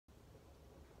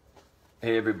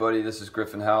Hey everybody, this is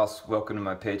Griffin House. Welcome to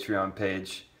my Patreon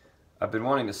page. I've been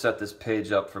wanting to set this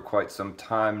page up for quite some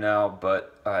time now,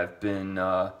 but I've been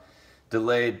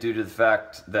delayed due to the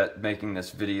fact that making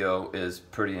this video is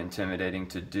pretty intimidating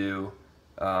to do.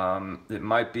 It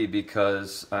might be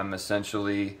because I'm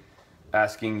essentially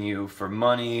asking you for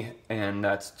money, and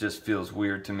that just feels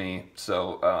weird to me.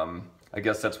 So I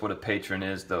guess that's what a patron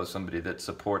is, though, somebody that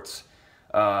supports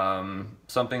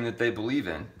something that they believe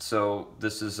in. So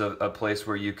this is a place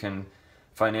where you can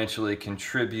financially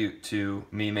contribute to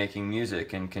me making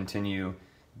music and continue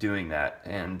doing that.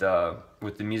 And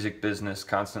with the music business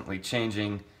constantly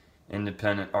changing,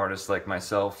 independent artists like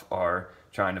myself are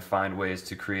trying to find ways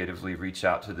to creatively reach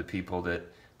out to the people that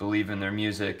believe in their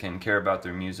music and care about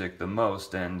their music the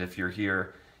most. And if you're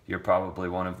here, you're probably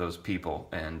one of those people.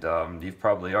 And you've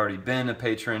probably already been a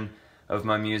patron of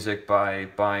my music by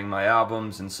buying my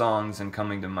albums and songs and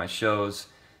coming to my shows.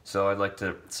 So I'd like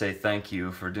to say thank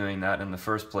you for doing that in the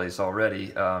first place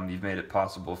already. You've made it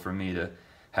possible for me to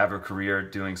have a career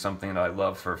doing something that I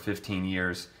love for 15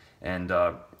 years. And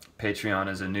Patreon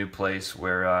is a new place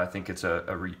where I think it's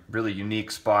a really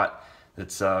unique spot.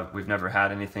 That's we've never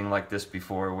had anything like this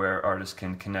before, where artists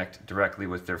can connect directly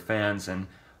with their fans and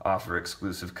offer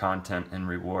exclusive content and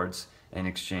rewards in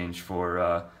exchange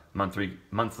for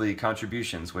monthly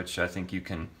contributions, which I think you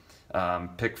can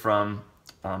pick from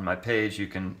on my page. You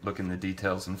can look in the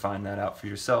details and find that out for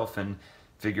yourself and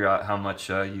figure out how much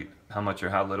or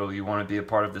how little you want to be a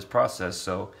part of this process.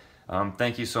 So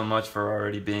thank you so much for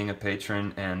already being a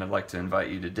patron, and I'd like to invite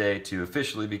you today to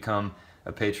officially become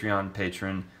a Patreon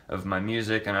patron of my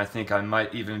music. And I think I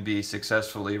might even be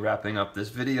successfully wrapping up this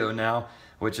video now,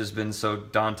 which has been so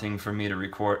daunting for me to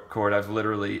record. I've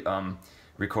literally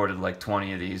recorded like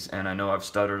 20 of these, and I know I've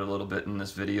stuttered a little bit in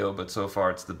this video, but so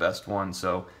far it's the best one.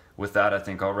 So with that, I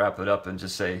think I'll wrap it up and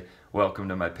just say welcome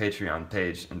to my Patreon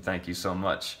page, and thank you so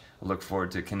much. I look forward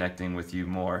to connecting with you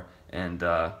more and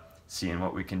seeing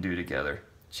what we can do together.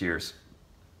 Cheers.